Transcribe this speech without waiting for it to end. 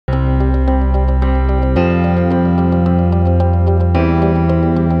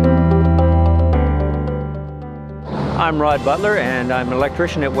I'm Butler, and I'm an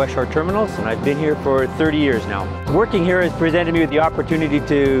electrician at Westshore Terminals, and I've been here for 30 years now. Working here has presented me with the opportunity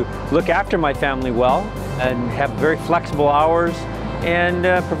to look after my family well and have very flexible hours and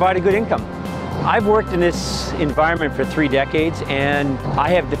provide a good income. I've worked in this environment for 3 decades, and I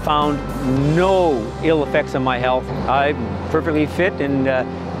have found no ill effects on my health. I'm perfectly fit, and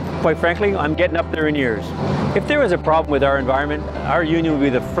quite frankly, I'm getting up there in years. If there was a problem with our environment, our union would be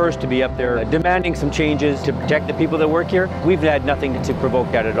the first to be up there demanding some changes to protect the people that work here. We've had nothing to provoke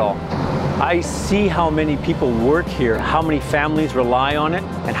that at all. I see how many people work here, how many families rely on it,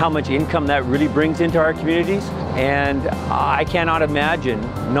 and how much income that really brings into our communities. And I cannot imagine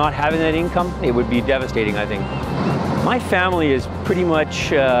not having that income. It would be devastating, I think. My family is pretty much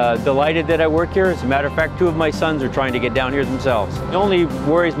delighted that I work here. As a matter of fact, 2 of my sons are trying to get down here themselves. The only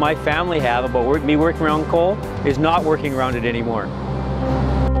worries my family have about me working around coal is not working around it anymore.